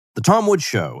The Tom Woods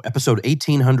Show, episode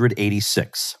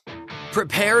 1886.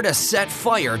 Prepare to set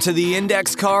fire to the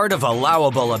index card of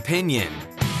allowable opinion.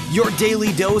 Your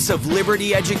daily dose of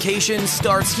liberty education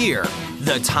starts here.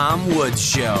 The Tom Woods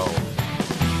Show.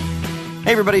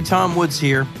 Hey everybody, Tom Woods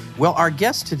here. Well, our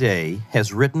guest today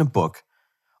has written a book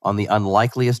on the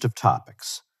unlikeliest of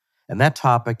topics, and that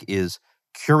topic is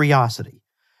curiosity.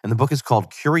 And the book is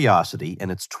called Curiosity,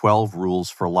 and it's 12 Rules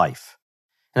for Life.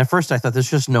 And at first I thought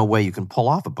there's just no way you can pull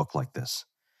off a book like this.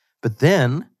 But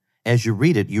then, as you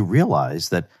read it, you realize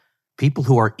that people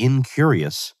who are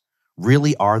incurious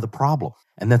really are the problem,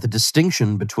 and that the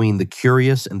distinction between the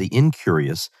curious and the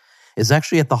incurious is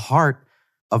actually at the heart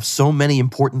of so many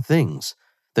important things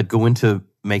that go into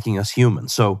making us human.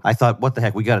 So I thought, what the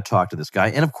heck, we got to talk to this guy.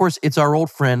 And of course, it's our old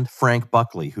friend, Frank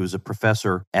Buckley, who's a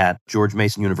professor at George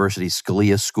Mason University's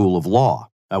Scalia School of Law.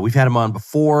 We've had him on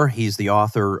before. He's the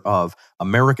author of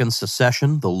American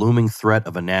Secession, The Looming Threat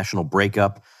of a National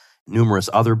Breakup, numerous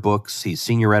other books. He's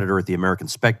senior editor at the American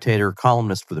Spectator,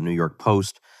 columnist for the New York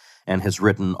Post, and has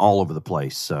written all over the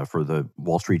place for the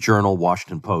Wall Street Journal,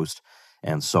 Washington Post,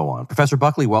 and so on. Professor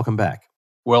Buckley, welcome back.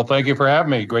 Well, thank you for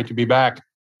having me. Great to be back.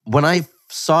 When I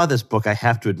saw this book, I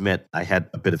have to admit I had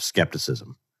a bit of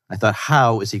skepticism. I thought,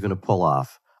 how is he going to pull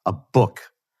off a book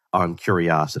on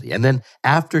curiosity? And then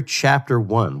after chapter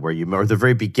 1, or the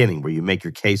very beginning, where you make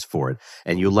your case for it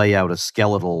and you lay out a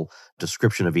skeletal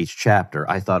description of each chapter,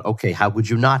 I thought, okay, how would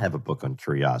you not have a book on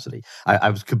curiosity? I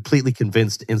was completely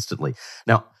convinced instantly.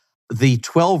 Now, the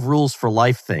 12 Rules for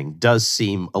Life thing does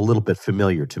seem a little bit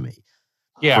familiar to me.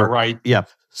 Yeah, right. Yeah.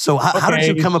 So how did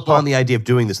you come upon the idea of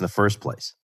doing this in the first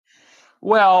place?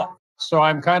 Well, so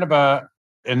I'm kind of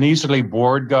an easily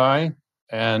bored guy,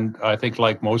 and I think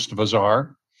like most of us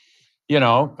are.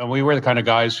 And we were the kind of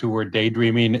guys who were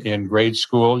daydreaming in grade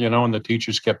school, and the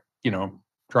teachers kept,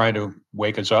 trying to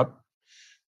wake us up.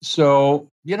 So,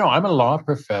 I'm a law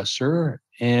professor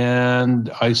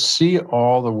and I see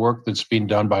all the work that's being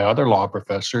done by other law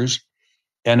professors,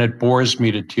 and it bores me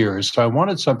to tears. So I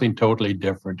wanted something totally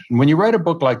different. And when you write a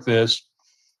book like this,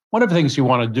 one of the things you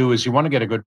want to do is you want to get a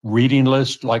good reading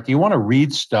list. Like you want to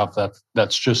read stuff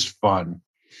that's just fun.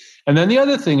 And then the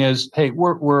other thing is, hey,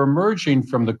 we're emerging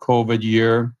from the COVID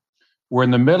year. We're in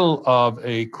the middle of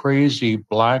a crazy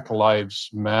Black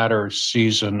Lives Matter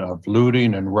season of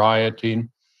looting and rioting.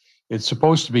 It's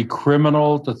supposed to be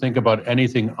criminal to think about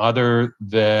anything other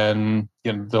than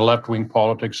the left-wing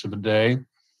politics of the day.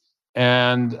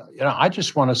 And I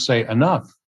just want to say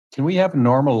enough. Can we have a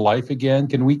normal life again?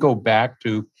 Can we go back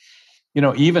to,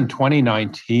 even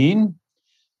 2019?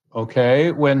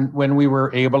 Okay, when we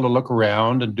were able to look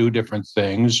around and do different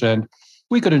things, and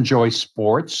we could enjoy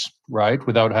sports, right,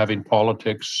 without having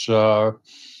politics,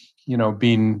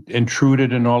 being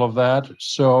intruded in all of that.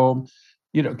 So,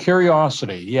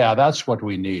 curiosity, yeah, that's what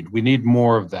we need. We need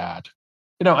more of that.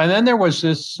 And then there was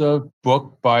this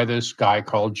book by this guy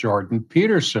called Jordan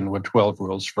Peterson with 12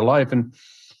 Rules for Life, and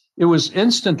it was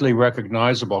instantly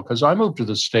recognizable because I moved to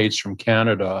the States from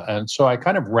Canada. And so I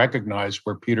kind of recognized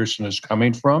where Peterson is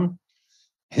coming from.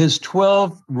 His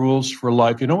 12 Rules for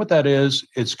Life, you know what that is?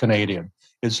 It's Canadian.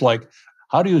 It's like,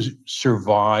 how do you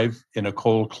survive in a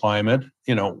cold climate,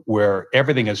 where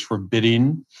everything is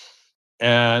forbidding?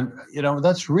 And,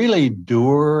 that's really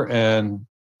dour and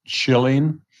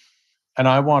chilling. And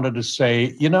I wanted to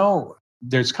say,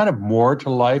 there's kind of more to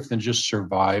life than just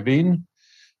surviving.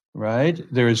 Right?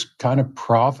 There's kind of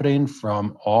profiting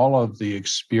from all of the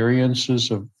experiences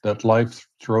that life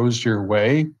throws your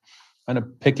way, kind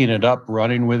of picking it up,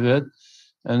 running with it.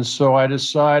 And so I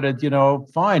decided,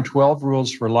 fine, 12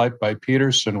 Rules for Life by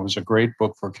Peterson was a great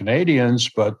book for Canadians,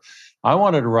 but I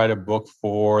wanted to write a book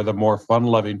for the more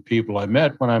fun-loving people I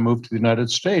met when I moved to the United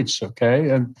States, okay?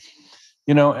 And,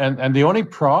 and the only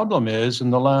problem is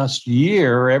in the last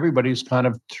year, everybody's kind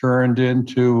of turned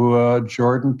into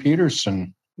Jordan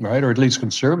Peterson, right? Or at least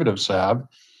conservatives have.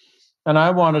 And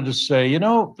I wanted to say,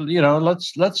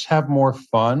 let's have more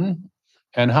fun.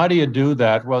 And how do you do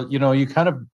that? Well, you kind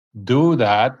of do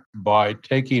that by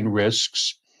taking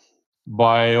risks,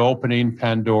 by opening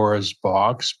Pandora's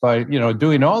box, by,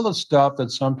 doing all the stuff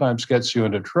that sometimes gets you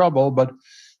into trouble, but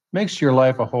makes your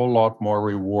life a whole lot more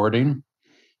rewarding.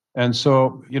 And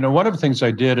so, one of the things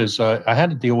I did is I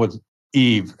had to deal with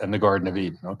Eve and the Garden of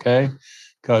Eden, okay?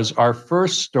 Because our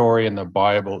first story in the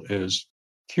Bible is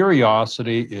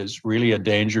curiosity is really a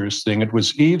dangerous thing. It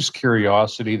was Eve's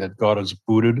curiosity that got us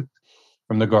booted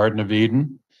from the Garden of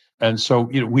Eden. And so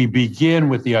we begin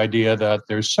with the idea that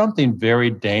there's something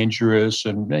very dangerous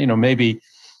and, maybe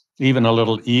even a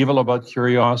little evil about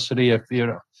curiosity.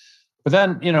 But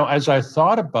then, as I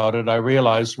thought about it, I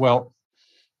realized, well,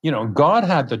 God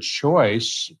had the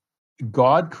choice.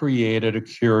 God created a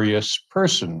curious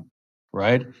person,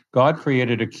 right? God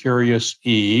created a curious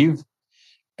Eve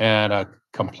and a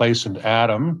complacent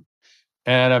Adam.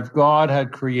 And if God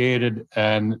had created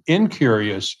an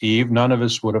incurious Eve, none of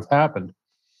this would have happened.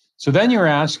 So then you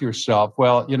ask yourself,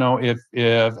 well,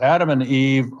 if Adam and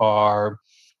Eve are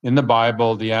in the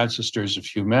Bible the ancestors of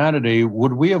humanity,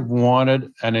 would we have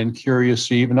wanted an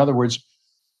incurious Eve? In other words,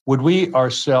 would we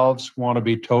ourselves want to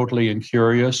be totally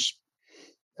incurious?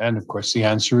 And of course, the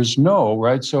answer is no,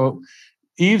 right? So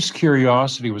Eve's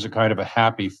curiosity was a kind of a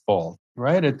happy fault,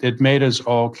 right? It made us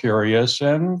all curious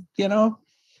and,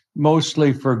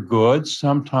 mostly for good,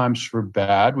 sometimes for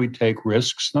bad. We take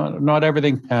risks. Not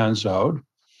everything pans out,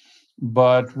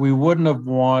 but we wouldn't have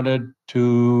wanted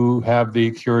to have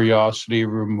the curiosity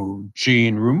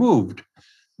gene removed,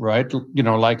 right?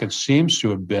 Like it seems to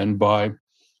have been by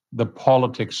the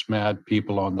politics mad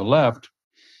people on the left.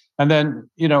 And then,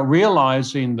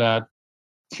 realizing that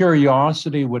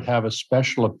curiosity would have a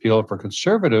special appeal for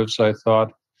conservatives, I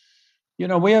thought,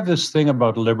 we have this thing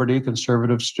about liberty,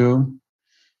 conservatives do.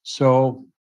 So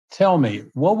tell me,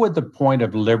 what would the point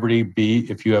of liberty be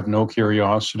if you have no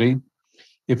curiosity?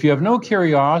 If you have no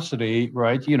curiosity,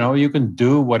 right, you can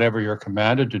do whatever you're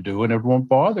commanded to do and it won't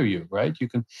bother you, right?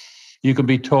 You can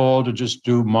be told to just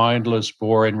do mindless,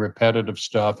 boring, repetitive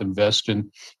stuff, invest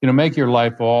in, make your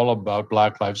life all about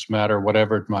Black Lives Matter,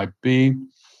 whatever it might be.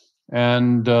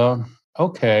 And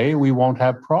okay, we won't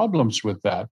have problems with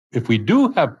that. If we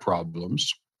do have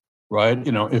problems, right,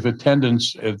 if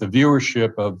the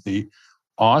viewership of the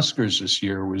Oscars this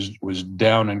year was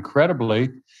down incredibly,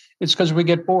 it's because we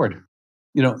get bored.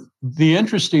 The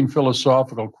interesting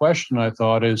philosophical question, I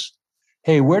thought, is,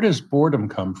 hey, where does boredom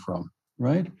come from,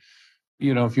 right?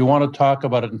 If you want to talk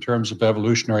about it in terms of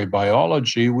evolutionary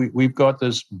biology, we've got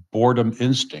this boredom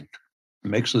instinct. It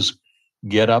makes us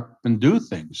get up and do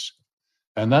things.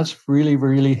 And that's really,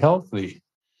 really healthy.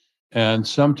 And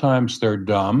sometimes they're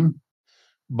dumb.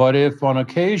 But if on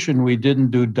occasion we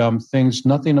didn't do dumb things,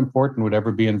 nothing important would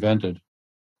ever be invented.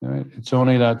 Right? It's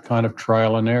only that kind of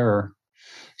trial and error.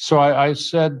 So I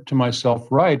said to myself,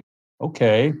 right,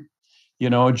 okay,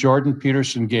 Jordan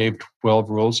Peterson gave 12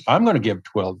 rules. I'm going to give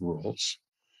 12 rules.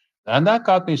 And that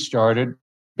got me started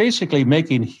basically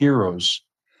making heroes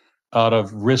out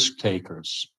of risk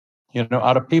takers,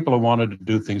 out of people who wanted to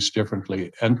do things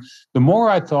differently. And the more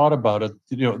I thought about it,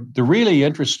 the really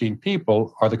interesting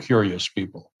people are the curious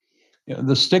people.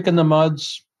 The stick in the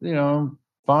muds,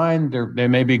 fine, they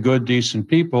may be good, decent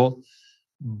people,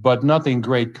 but nothing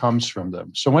great comes from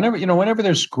them. So whenever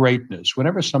there's greatness,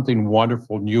 whenever something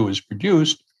wonderful new is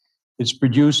produced, it's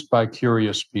produced by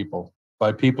curious people,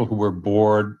 by people who were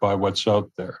bored by what's out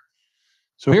there.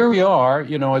 So here we are,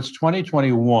 it's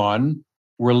 2021.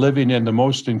 We're living in the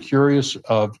most incurious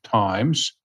of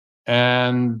times.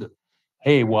 And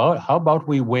hey, well, how about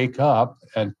we wake up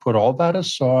and put all that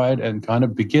aside and kind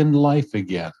of begin life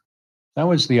again? That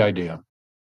was the idea.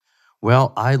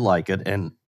 Well, I like it.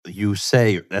 And you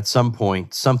say at some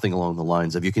point something along the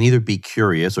lines of you can either be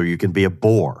curious or you can be a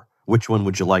bore. Which one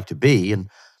would you like to be? And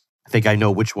I think I know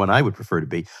which one I would prefer to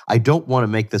be. I don't want to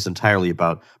make this entirely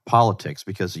about politics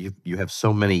because you have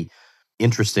so many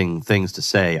interesting things to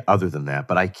say other than that,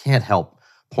 but I can't help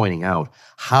pointing out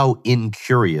how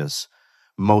incurious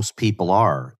most people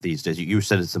are these days. You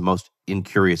said it's the most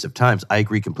incurious of times. I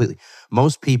agree completely.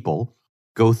 Most people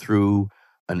go through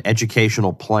an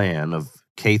educational plan of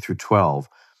K through 12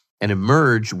 and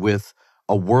emerge with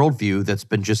a worldview that's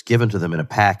been just given to them in a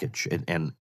package.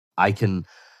 And I can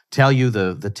tell you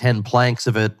the 10 planks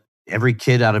of it. Every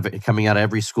kid coming out of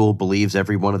every school believes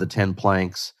every one of the 10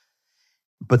 planks.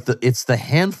 But it's the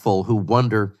handful who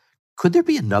wonder, could there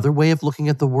be another way of looking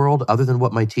at the world other than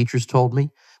what my teachers told me?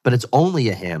 But it's only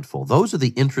a handful. Those are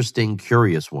the interesting,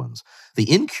 curious ones.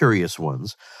 The incurious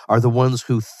ones are the ones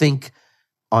who think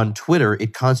on Twitter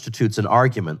it constitutes an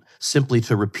argument simply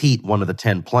to repeat one of the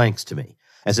 10 planks to me,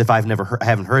 as if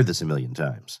haven't heard this a million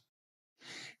times.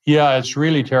 Yeah, it's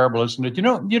really terrible, isn't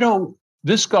it?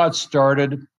 This got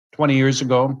started 20 years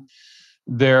ago.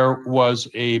 There was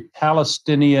a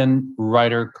Palestinian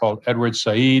writer called Edward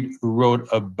Said who wrote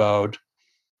about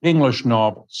English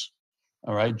novels,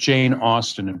 all right, Jane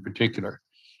Austen in particular.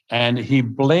 And he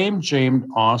blamed Jane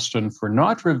Austen for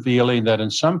not revealing that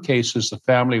in some cases the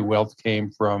family wealth came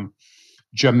from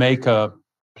Jamaica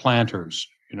planters,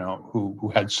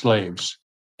 who had slaves.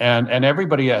 And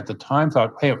everybody at the time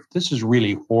thought, hey, this is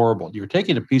really horrible. You're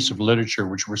taking a piece of literature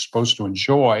which we're supposed to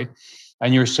enjoy,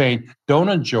 and you're saying, don't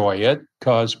enjoy it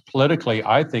because politically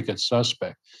I think it's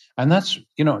suspect. And that's,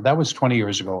 that was 20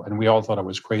 years ago, and we all thought it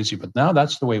was crazy. But now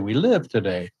that's the way we live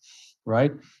today,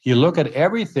 right? You look at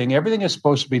everything is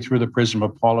supposed to be through the prism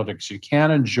of politics. You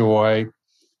can't enjoy,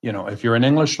 if you're in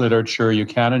English literature, you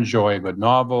can't enjoy a good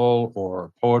novel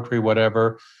or poetry,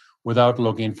 whatever, without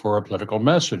looking for a political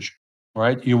message,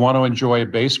 right? You want to enjoy a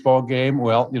baseball game?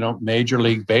 Well, Major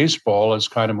League Baseball has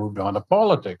kind of moved on to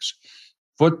politics.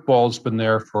 Football's been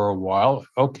there for a while.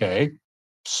 Okay.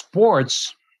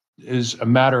 Sports is a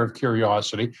matter of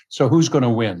curiosity. So who's going to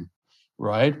win,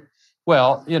 right?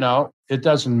 Well, it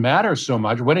doesn't matter so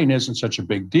much. Winning isn't such a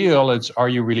big deal. It's, are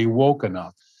you really woke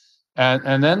enough?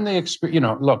 And then the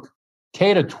experience, look,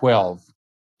 K to 12,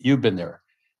 you've been there,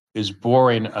 is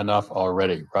boring enough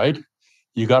already, right?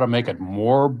 You got to make it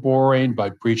more boring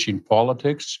by preaching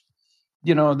politics.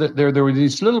 There were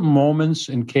these little moments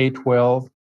in K-12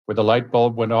 where the light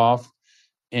bulb went off,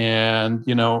 and,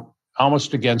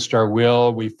 almost against our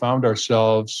will, we found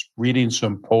ourselves reading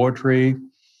some poetry,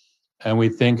 and we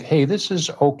think, hey, this is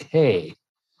okay,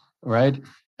 right?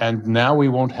 And now we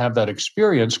won't have that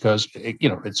experience because,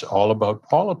 it's all about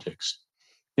politics.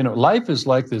 Life is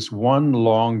like this one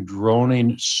long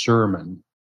droning sermon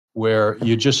where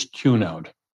you just tune out.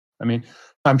 I mean,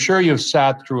 I'm sure you've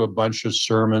sat through a bunch of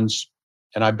sermons,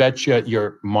 and I bet you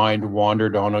your mind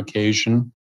wandered on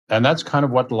occasion. And that's kind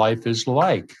of what life is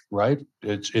like, right?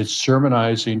 It's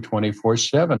sermonizing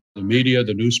 24/7. The media,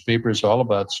 the newspapers, all of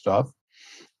that stuff,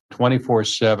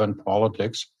 24/7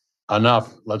 politics.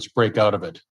 Enough. Let's break out of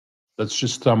it. Let's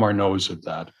just thumb our nose at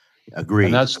that. Agreed.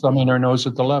 And that's thumbing our nose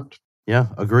at the left. Yeah,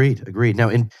 agreed. Now,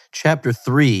 in chapter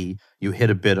 3, you hit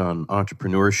a bit on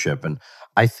entrepreneurship, and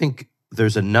I think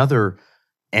there's another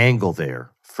angle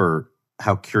there for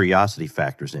how curiosity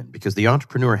factors in, because the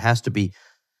entrepreneur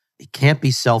he can't be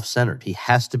self-centered. He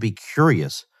has to be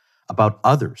curious about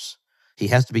others. He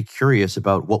has to be curious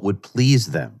about what would please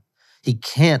them. He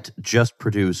can't just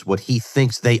produce what he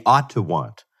thinks they ought to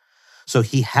want. So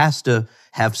he has to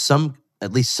have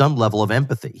at least some level of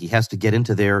empathy. He has to get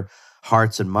into their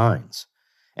hearts and minds.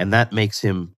 And that makes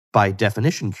him, by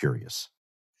definition, curious.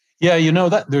 Yeah,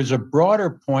 that there's a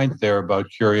broader point there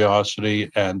about curiosity.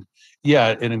 And yeah,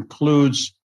 it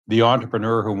includes the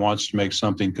entrepreneur who wants to make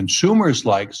something consumers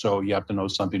like. So you have to know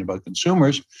something about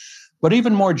consumers. But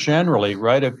even more generally,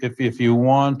 right, if you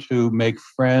want to make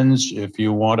friends, if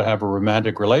you want to have a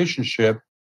romantic relationship,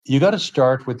 you got to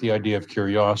start with the idea of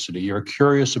curiosity. You're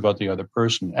curious about the other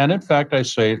person. And in fact, I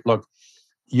say, look,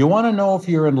 you want to know if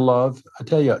you're in love? I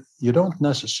tell you, you don't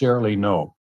necessarily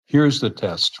know. Here's the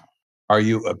test. Are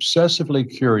you obsessively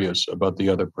curious about the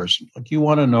other person? Like, you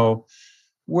want to know,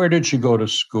 where did she go to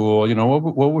school?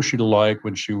 What was she like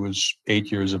when she was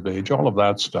 8 years of age? All of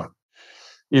that stuff.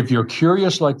 If you're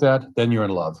curious like that, then you're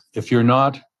in love. If you're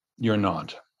not, you're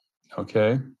not.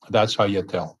 Okay? That's how you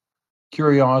tell.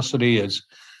 Curiosity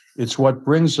it's what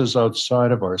brings us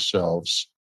outside of ourselves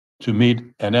to meet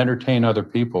and entertain other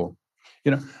people.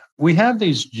 We have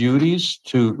these duties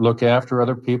to look after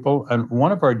other people, and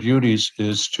one of our duties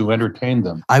is to entertain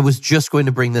them. I was just going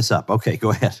to bring this up. Okay,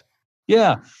 go ahead.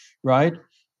 Yeah, right.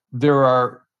 There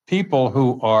are people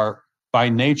who are by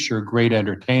nature great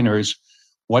entertainers.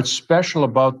 What's special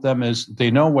about them is they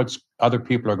know what other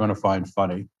people are going to find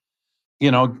funny.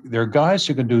 There are guys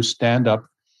who can do stand-up,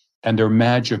 and they're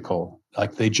magical.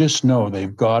 Like, they just know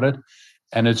they've got it.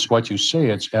 And it's what you say,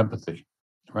 it's empathy,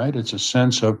 right? It's a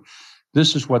sense of,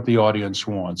 this is what the audience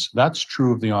wants. That's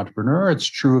true of the entrepreneur. It's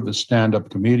true of the stand-up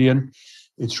comedian.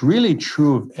 It's really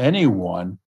true of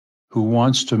anyone who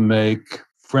wants to make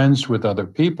friends with other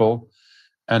people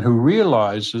and who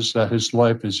realizes that his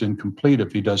life is incomplete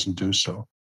if he doesn't do so.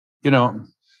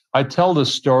 I tell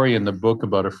this story in the book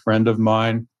about a friend of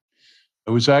mine.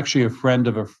 It was actually a friend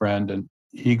of a friend, and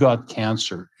he got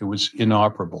cancer. It was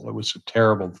inoperable. It was a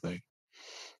terrible thing.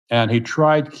 And he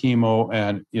tried chemo,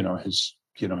 and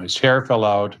his hair fell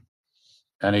out,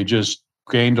 and he just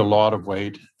gained a lot of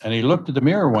weight. And he looked at the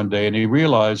mirror one day and he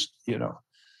realized,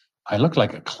 I look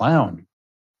like a clown.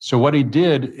 So what he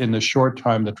did in the short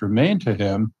time that remained to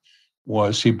him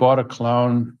was he bought a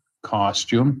clown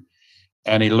costume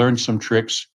and he learned some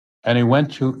tricks, and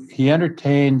he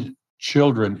entertained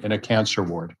children in a cancer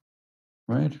ward,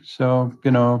 right? So,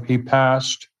 he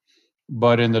passed,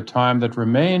 but in the time that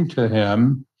remained to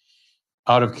him,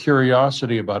 out of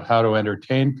curiosity about how to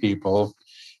entertain people,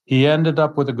 he ended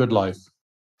up with a good life.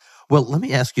 Well, let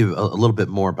me ask you a little bit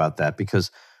more about that, because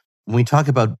when we talk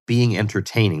about being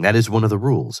entertaining, that is one of the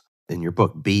rules in your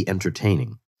book, be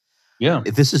entertaining. Yeah.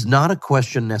 This is not a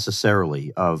question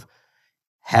necessarily of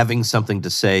having something to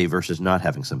say versus not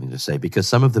having something to say, because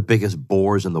some of the biggest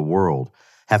bores in the world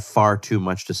have far too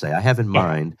much to say. I have in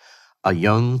mind a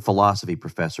young philosophy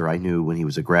professor I knew when he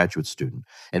was a graduate student.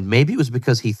 And maybe it was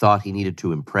because he thought he needed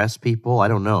to impress people, I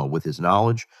don't know, with his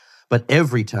knowledge. But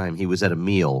every time he was at a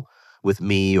meal with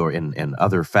me or and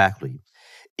other faculty,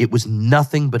 it was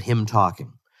nothing but him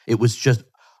talking. It was just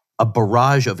a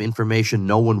barrage of information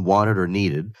no one wanted or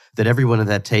needed that everyone at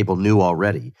that table knew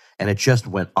already. And it just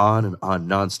went on and on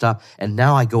nonstop. And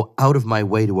now I go out of my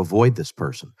way to avoid this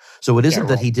person. So it isn't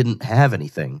that he didn't have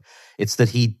anything. It's that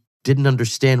he didn't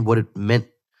understand what it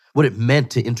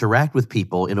meant to interact with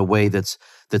people in a way that's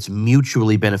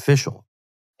mutually beneficial.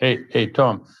 Hey,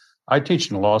 Tom, I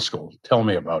teach in law school. Tell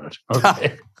me about it.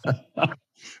 Okay.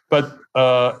 But,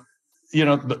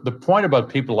 the point about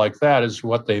people like that is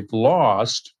what they've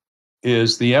lost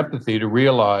is the empathy to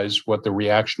realize what the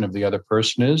reaction of the other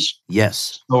person is.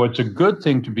 Yes. So it's a good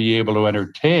thing to be able to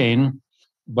entertain,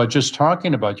 but just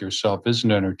talking about yourself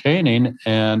isn't entertaining.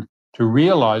 And to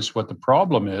realize what the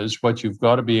problem is, what you've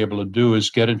got to be able to do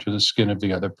is get into the skin of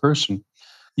the other person.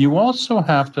 You also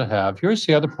have to have, here's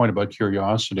the other point about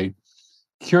curiosity.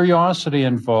 Curiosity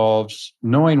involves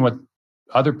knowing what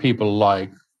other people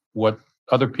like, what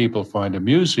other people find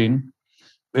amusing.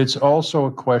 It's also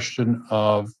a question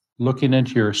of looking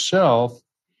into yourself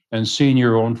and seeing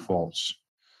your own faults,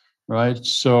 right?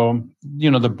 So,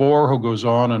 the bore who goes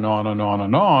on and on and on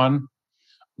and on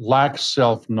lacks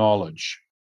self-knowledge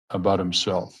about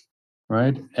himself,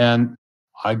 right? And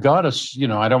I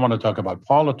don't want to talk about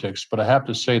politics, but I have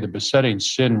to say the besetting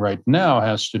sin right now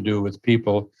has to do with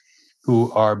people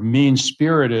who are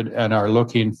mean-spirited and are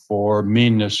looking for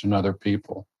meanness in other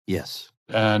people. Yes.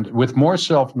 And with more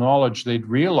self-knowledge, they'd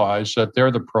realize that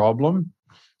they're the problem.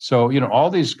 So,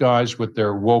 all these guys with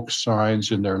their woke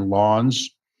signs in their lawns,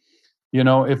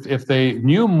 if they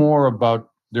knew more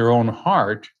about their own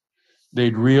heart,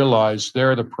 they'd realize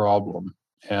they're the problem,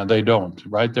 and they don't,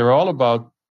 right? They're all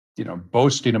about,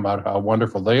 boasting about how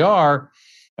wonderful they are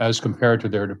as compared to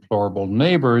their deplorable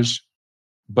neighbors,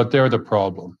 but they're the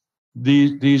problem.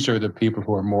 These are the people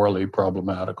who are morally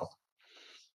problematical.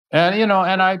 And,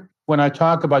 when I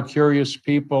talk about curious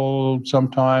people,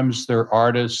 sometimes they're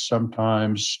artists,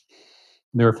 sometimes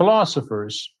they're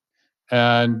philosophers.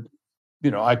 And,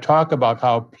 I talk about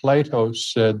how Plato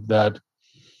said that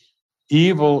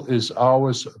evil is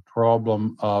always a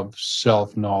problem of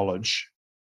self-knowledge,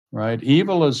 right?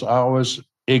 Evil is always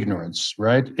ignorance,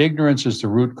 right? Ignorance is the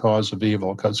root cause of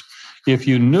evil, because if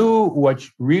you knew what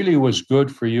really was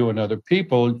good for you and other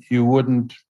people, you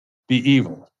wouldn't be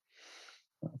evil.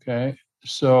 Okay.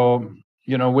 So,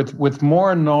 with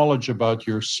more knowledge about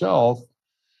yourself,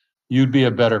 you'd be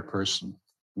a better person.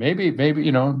 Maybe,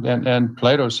 and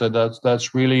Plato said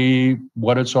that's really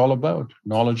what it's all about,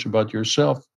 knowledge about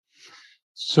yourself.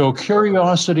 So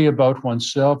curiosity about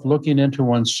oneself, looking into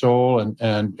one's soul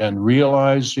and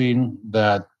realizing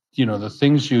that, the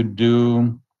things you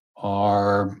do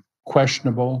are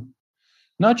questionable,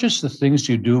 not just the things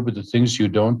you do, but the things you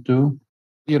don't do.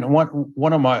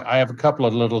 I have a couple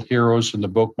of little heroes in the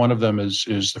book. One of them is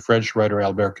the French writer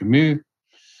Albert Camus.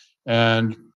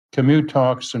 And Camus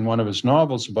talks in one of his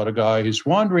novels about a guy who's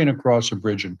wandering across a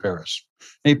bridge in Paris.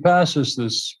 And he passes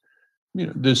this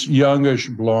youngish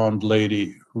blonde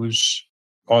lady who's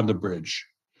on the bridge.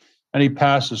 And he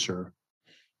passes her.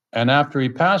 And after he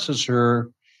passes her,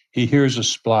 he hears a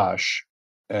splash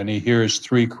and he hears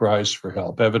 3 cries for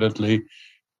help. Evidently,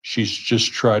 she's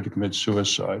just tried to commit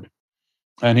suicide.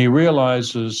 And he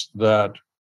realizes that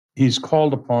he's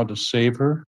called upon to save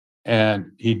her,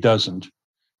 and he doesn't.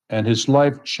 And his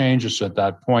life changes at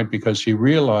that point because he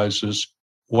realizes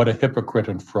what a hypocrite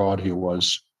and fraud he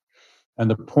was. And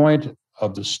the point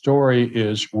of the story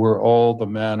is we're all the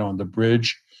man on the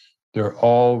bridge. There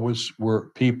always were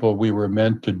people we were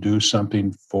meant to do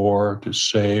something for, to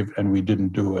save, and we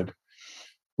didn't do it.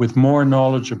 With more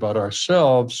knowledge about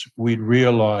ourselves, we'd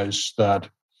realize that,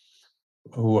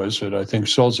 who was it? I think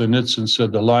Solzhenitsyn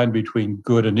said the line between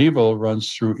good and evil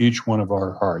runs through each one of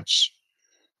our hearts.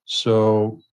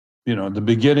 So, the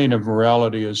beginning of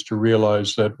morality is to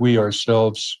realize that we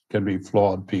ourselves can be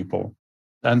flawed people.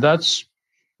 And that's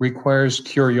requires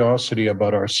curiosity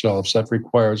about ourselves. That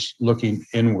requires looking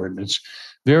inward. It's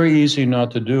very easy not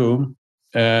to do.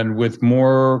 And with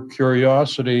more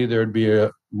curiosity, there'd be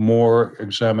more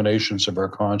examinations of our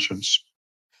conscience.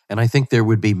 And I think there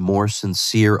would be more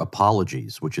sincere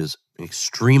apologies, which is an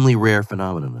extremely rare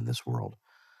phenomenon in this world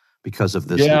because of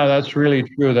this. Yeah, that's really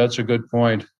true. That's a good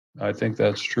point. I think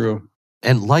that's true.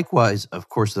 And likewise, of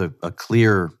course, a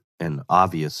clear and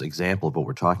obvious example of what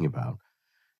we're talking about.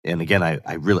 And again, I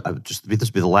this will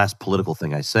be the last political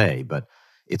thing I say, but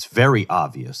it's very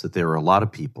obvious that there are a lot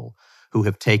of people who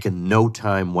have taken no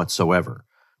time whatsoever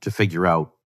to figure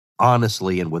out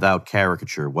honestly and without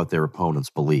caricature what their opponents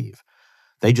believe.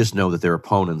 They just know that their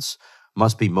opponents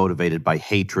must be motivated by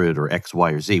hatred or X,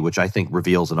 Y, or Z, which I think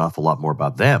reveals an awful lot more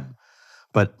about them.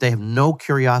 But they have no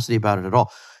curiosity about it at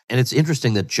all. And it's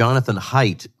interesting that Jonathan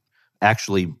Haidt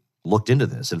actually looked into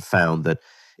this and found that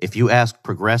if you ask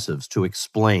progressives to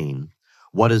explain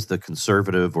what is the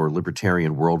conservative or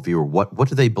libertarian worldview, or what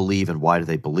do they believe and why do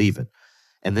they believe it,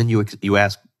 and then you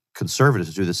ask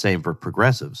conservatives to do the same for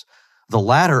progressives, the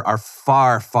latter are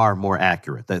far, far more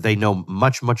accurate. They know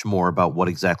much, much more about what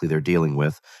exactly they're dealing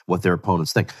with, what their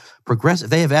opponents think. Progressive,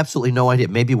 they have absolutely no idea.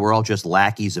 Maybe we're all just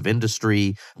lackeys of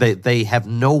industry. They have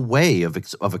no way of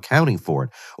accounting for it,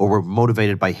 or we're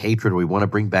motivated by hatred, or we want to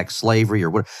bring back slavery, or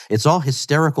what. It's all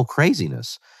hysterical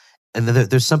craziness, and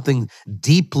there's something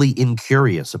deeply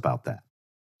incurious about that.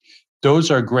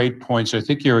 Those are great points. I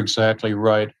think you're exactly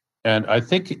right, and I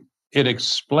think it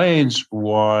explains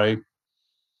why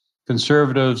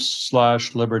conservatives /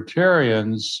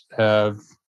 libertarians have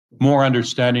more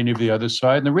understanding of the other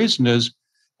side. And the reason is,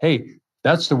 hey,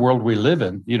 that's the world we live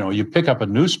in. You know, you pick up a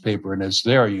newspaper and it's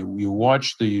there. You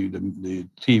watch the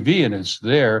TV and it's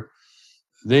there.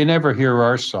 They never hear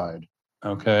our side.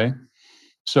 Okay.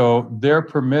 So they're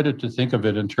permitted to think of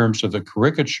it in terms of the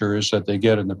caricatures that they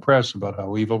get in the press about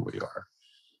how evil we are.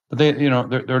 But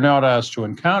they're not asked to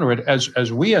encounter it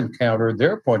as we encounter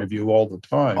their point of view all the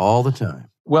time. All the time.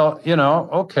 Well,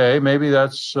 okay, maybe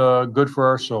that's good for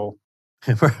our soul.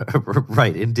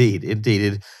 Right, indeed.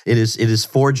 It is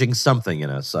forging something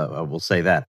in us. I will say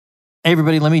that. Hey,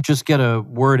 everybody, let me just get a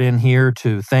word in here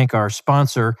to thank our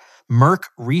sponsor, Merck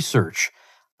Research.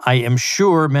 I am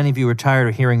sure many of you are tired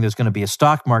of hearing there's going to be a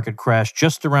stock market crash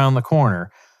just around the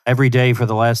corner every day for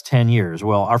the last 10 years.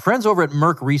 Well, our friends over at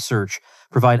Merck Research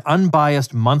provide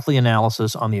unbiased monthly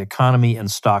analysis on the economy and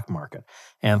stock market.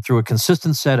 And through a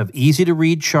consistent set of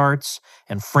easy-to-read charts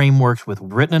and frameworks with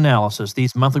written analysis,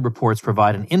 these monthly reports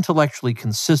provide an intellectually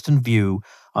consistent view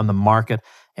on the market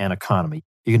and economy.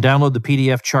 You can download the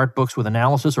PDF chart books with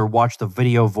analysis or watch the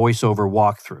video voiceover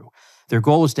walkthrough. Their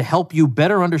goal is to help you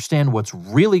better understand what's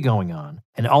really going on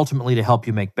and ultimately to help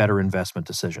you make better investment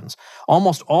decisions.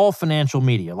 Almost all financial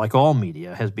media, like all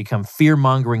media, has become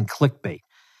fear-mongering clickbait.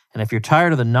 And if you're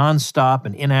tired of the nonstop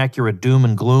and inaccurate doom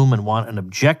and gloom and want an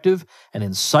objective and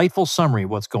insightful summary of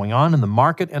what's going on in the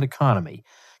market and economy,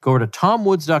 go over to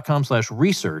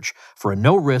tomwoods.com/research for a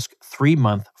no-risk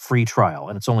 3-month free trial.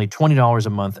 And it's only $20 a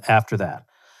month after that.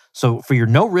 So for your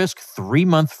no-risk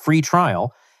 3-month free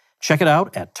trial, check it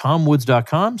out at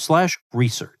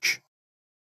tomwoods.com/research.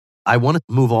 I want to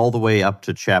move all the way up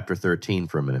to chapter 13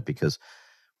 for a minute, because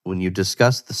when you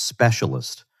discuss the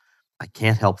specialist, I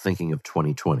can't help thinking of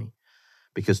 2020,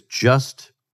 because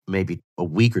just maybe a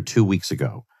week or 2 weeks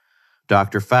ago,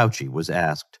 Dr. Fauci was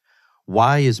asked,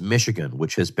 why is Michigan,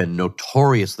 which has been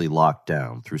notoriously locked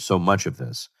down through so much of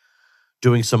this,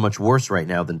 doing so much worse right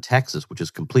now than Texas, which is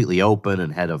completely open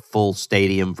and had a full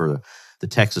stadium for the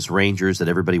Texas Rangers that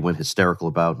everybody went hysterical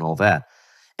about and all that?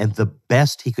 And the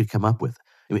best he could come up with.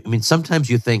 I mean,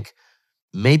 sometimes you think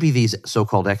maybe these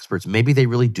so-called experts, maybe they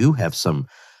really do have some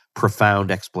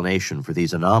profound explanation for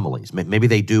these anomalies. Maybe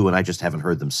they do, and I just haven't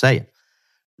heard them say it.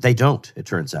 They don't, it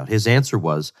turns out. His answer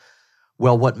was,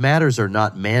 well, what matters are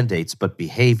not mandates, but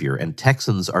behavior, and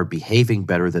Texans are behaving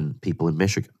better than people in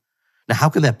Michigan. Now, how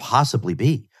can that possibly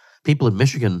be? People in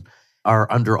Michigan are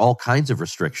under all kinds of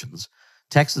restrictions.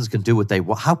 Texans can do what they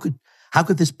want. How could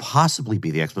this possibly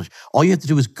be the explanation? All you have to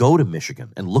do is go to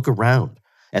Michigan and look around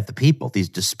at the people, these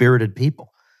dispirited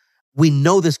people. We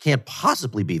know this can't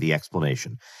possibly be the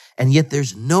explanation. And yet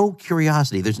there's no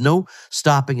curiosity. There's no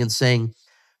stopping and saying,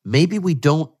 maybe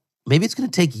it's going to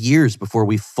take years before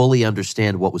we fully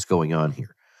understand what was going on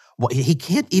here. Well, he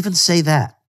can't even say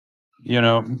that.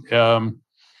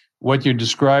 What you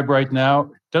describe right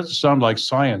now doesn't sound like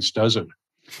science, does it?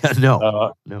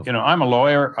 No. I'm a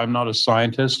lawyer. I'm not a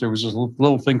scientist. There was this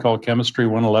little thing called Chemistry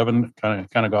 111, kind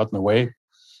of got in the way.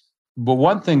 But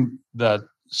one thing that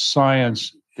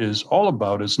science is all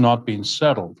about is not being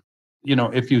settled.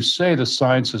 If you say the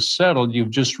science is settled,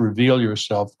 you've just revealed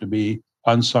yourself to be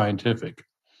unscientific.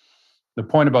 The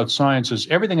point about science is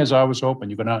everything is always open.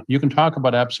 You can talk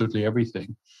about absolutely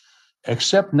everything,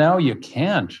 except now you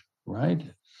can't, right?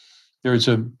 There's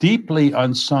a deeply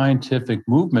unscientific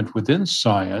movement within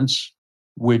science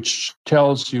which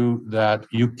tells you that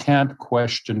you can't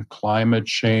question climate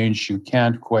change, you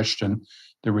can't question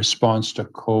the response to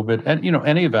COVID, and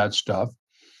any of that stuff.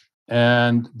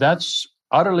 And that's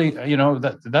utterly,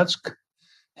 that's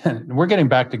we're getting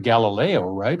back to Galileo,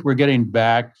 right? We're getting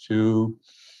back to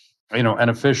an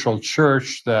official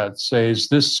church that says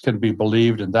this can be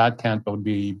believed and that can't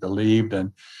be believed,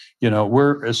 and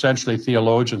We're essentially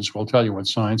theologians. We'll tell you what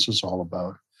science is all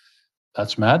about.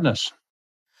 That's madness.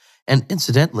 And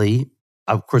incidentally,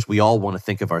 of course, we all want to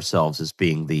think of ourselves as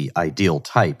being the ideal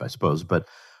type, I suppose. But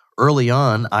early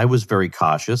on, I was very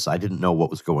cautious. I didn't know what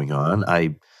was going on.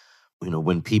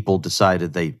 When people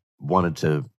decided they wanted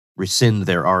to rescind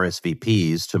their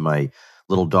RSVPs to my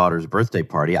little daughter's birthday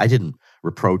party, I didn't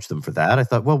reproach them for that. I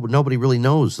thought, well, nobody really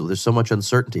knows. There's so much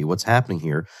uncertainty. What's happening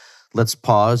here? Let's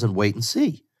pause and wait and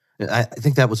see. I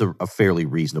think that was a fairly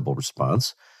reasonable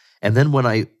response. And then when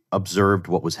I observed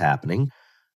what was happening,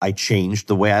 I changed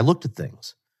the way I looked at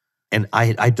things. And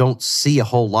I don't see a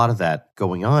whole lot of that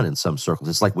going on in some circles.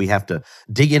 It's like we have to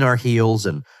dig in our heels,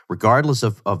 and regardless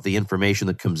of the information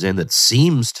that comes in that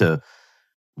seems to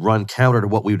run counter to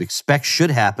what we would expect should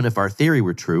happen if our theory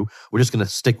were true, we're just going to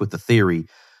stick with the theory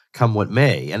come what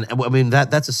may. And I mean,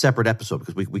 that's a separate episode,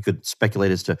 because we could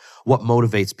speculate as to what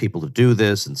motivates people to do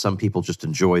this, and some people just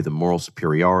enjoy the moral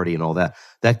superiority and all that.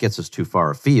 That gets us too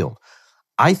far afield.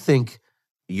 I think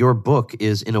your book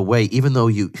is, in a way, even though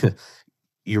you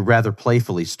rather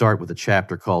playfully start with a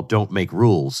chapter called Don't Make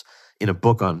Rules in a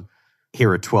book on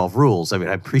here are 12 rules. I mean,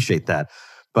 I appreciate that.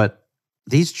 But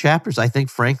these chapters, I think,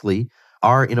 frankly,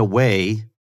 are in a way,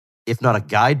 if not a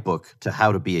guidebook to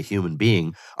how to be a human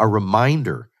being, a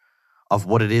reminder of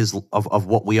what it is, of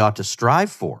what we ought to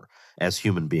strive for as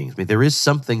human beings. I mean, there is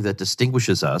something that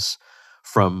distinguishes us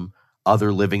from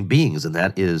other living beings, and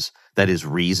that is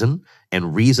reason.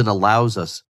 And reason allows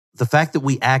us, the fact that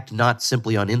we act not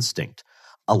simply on instinct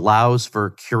allows for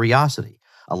curiosity,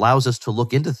 allows us to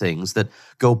look into things that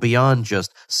go beyond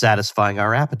just satisfying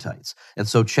our appetites. And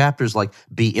so chapters like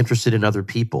be interested in other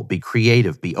people, be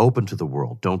creative, be open to the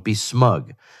world, don't be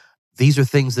smug. These are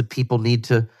things that people need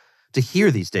to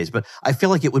hear these days. But I feel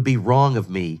like it would be wrong of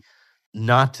me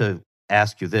not to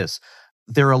ask you this.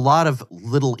 There are a lot of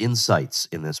little insights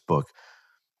in this book,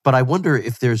 but I wonder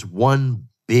if there's one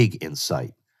big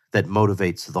insight that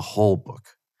motivates the whole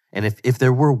book. And if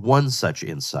there were one such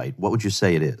insight, what would you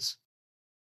say it is?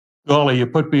 Golly, you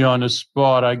put me on the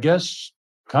spot. I guess,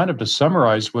 kind of to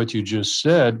summarize what you just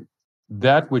said,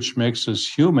 that which makes us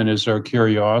human is our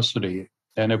curiosity.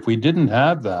 And if we didn't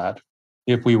have that,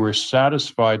 if we were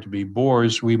satisfied to be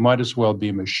bores, we might as well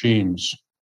be machines.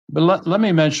 But let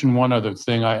me mention one other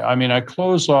thing. I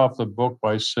close off the book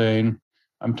by saying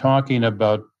I'm talking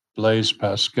about Blaise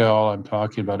Pascal, I'm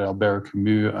talking about Albert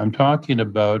Camus, I'm talking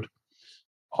about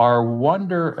our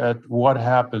wonder at what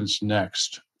happens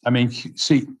next. I mean,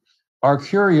 see, our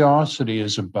curiosity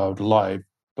is about life,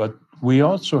 but we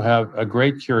also have a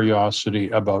great curiosity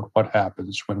about what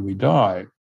happens when we die.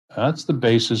 That's the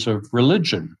basis of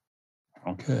religion.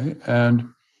 Okay.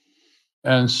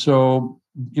 And so,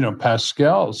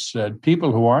 Pascal said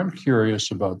people who aren't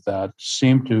curious about that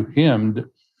seem to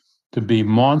him to be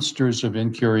monsters of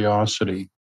incuriosity,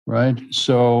 right?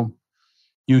 So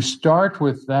you start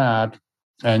with that,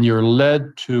 and you're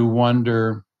led to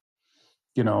wonder,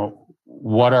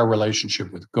 what our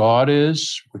relationship with God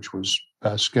is, which was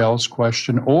Pascal's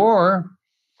question, or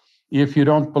if you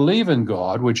don't believe in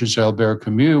God, which is Albert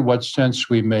Camus, what sense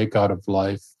we make out of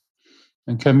life.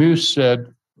 And Camus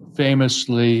said,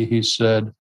 famously, he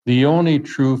said, the only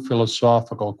true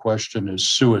philosophical question is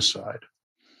suicide,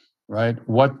 right?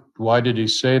 Why did he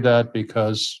say that?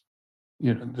 Because,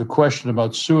 the question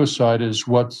about suicide is,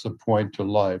 what's the point to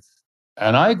life?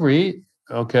 And I agree,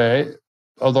 okay,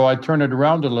 although I turn it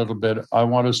around a little bit, I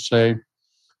want to say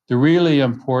the really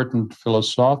important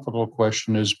philosophical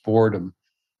question is boredom.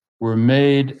 We're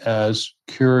made as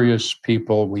curious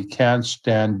people. We can't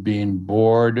stand being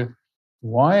bored.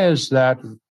 Why is that?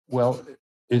 Well,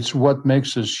 it's what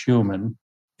makes us human.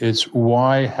 It's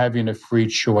why having a free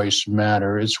choice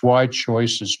matters. It's why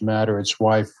choices matter. It's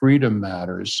why freedom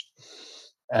matters.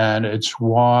 And it's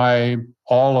why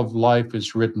all of life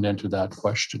is written into that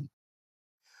question.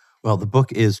 Well, the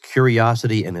book is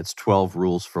Curiosity and Its 12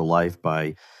 Rules for Life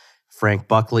by Frank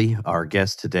Buckley, our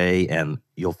guest today, and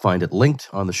you'll find it linked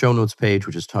on the show notes page,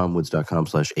 which is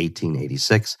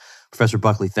tomwoods.com/1886. Professor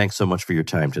Buckley, thanks so much for your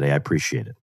time today. I appreciate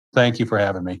it. Thank you for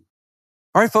having me.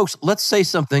 All right, folks, let's say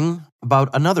something about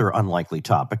another unlikely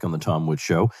topic on the Tom Woods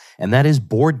Show, and that is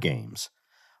board games.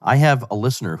 I have a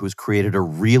listener who's created a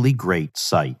really great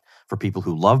site for people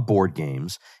who love board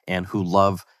games and who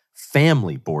love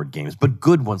family board games, but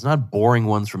good ones, not boring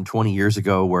ones from 20 years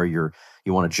ago where you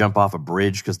want to jump off a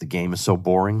bridge because the game is so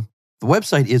boring. The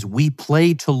website is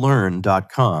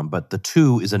weplaytolearn.com, but the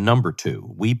 2 is a number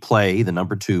 2.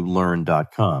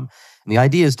 Learn.com. And the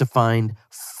idea is to find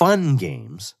fun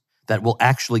games that will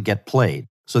actually get played.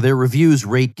 So their reviews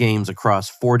rate games across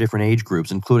 4 different age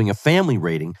groups, including a family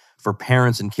rating for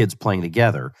parents and kids playing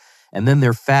together. And then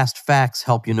their fast facts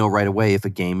help you know right away if a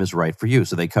game is right for you.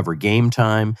 So they cover game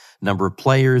time, number of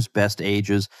players, best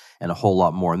ages, and a whole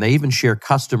lot more. And they even share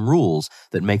custom rules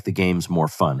that make the games more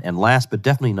fun. And last but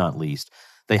definitely not least,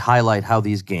 they highlight how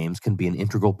these games can be an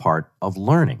integral part of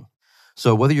learning.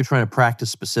 So whether you're trying to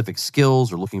practice specific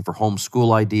skills or looking for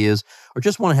homeschool ideas or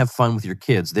just want to have fun with your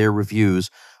kids, their reviews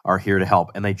are here to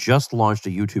help. And they just launched a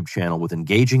YouTube channel with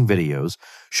engaging videos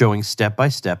showing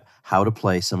step-by-step how to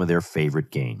play some of their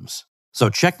favorite games. So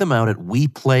check them out at We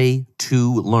Play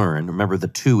to Learn. Remember, the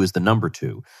 2 is the number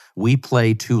 2.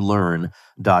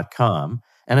 WePlayToLearn.com.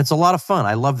 And it's a lot of fun.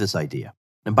 I love this idea.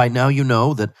 And by now you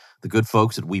know that the good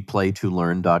folks at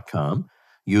WePlayToLearn.com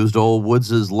used old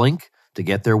Woods' link to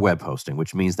get their web hosting,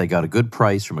 which means they got a good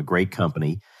price from a great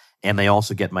company, and they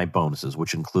also get my bonuses,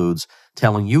 which includes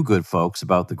telling you good folks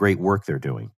about the great work they're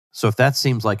doing. So if that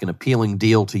seems like an appealing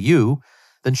deal to you,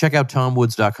 then check out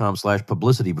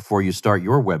tomwoods.com/publicity before you start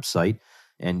your website,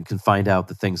 and you can find out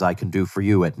the things I can do for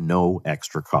you at no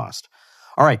extra cost.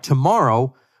 All right,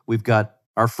 tomorrow we've got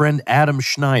our friend Adam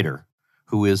Schneider,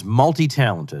 who is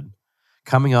multi-talented,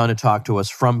 coming on to talk to us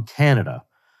from Canada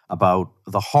about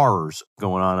the horrors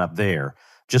going on up there.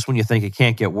 Just when you think it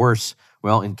can't get worse,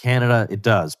 well, in Canada it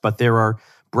does. But there are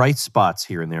bright spots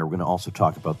here and there. We're going to also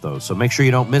talk about those. So make sure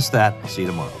you don't miss that. I'll see you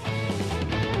tomorrow.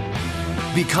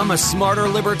 Become a smarter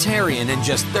libertarian in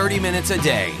just 30 minutes a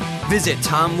day. Visit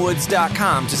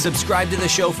TomWoods.com to subscribe to the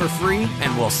show for free,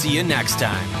 and we'll see you next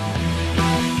time.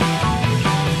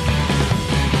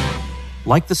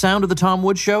 Like the sound of The Tom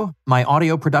Woods Show? My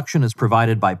audio production is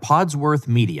provided by Podsworth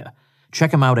Media.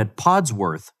 Check them out at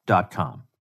podsworth.com.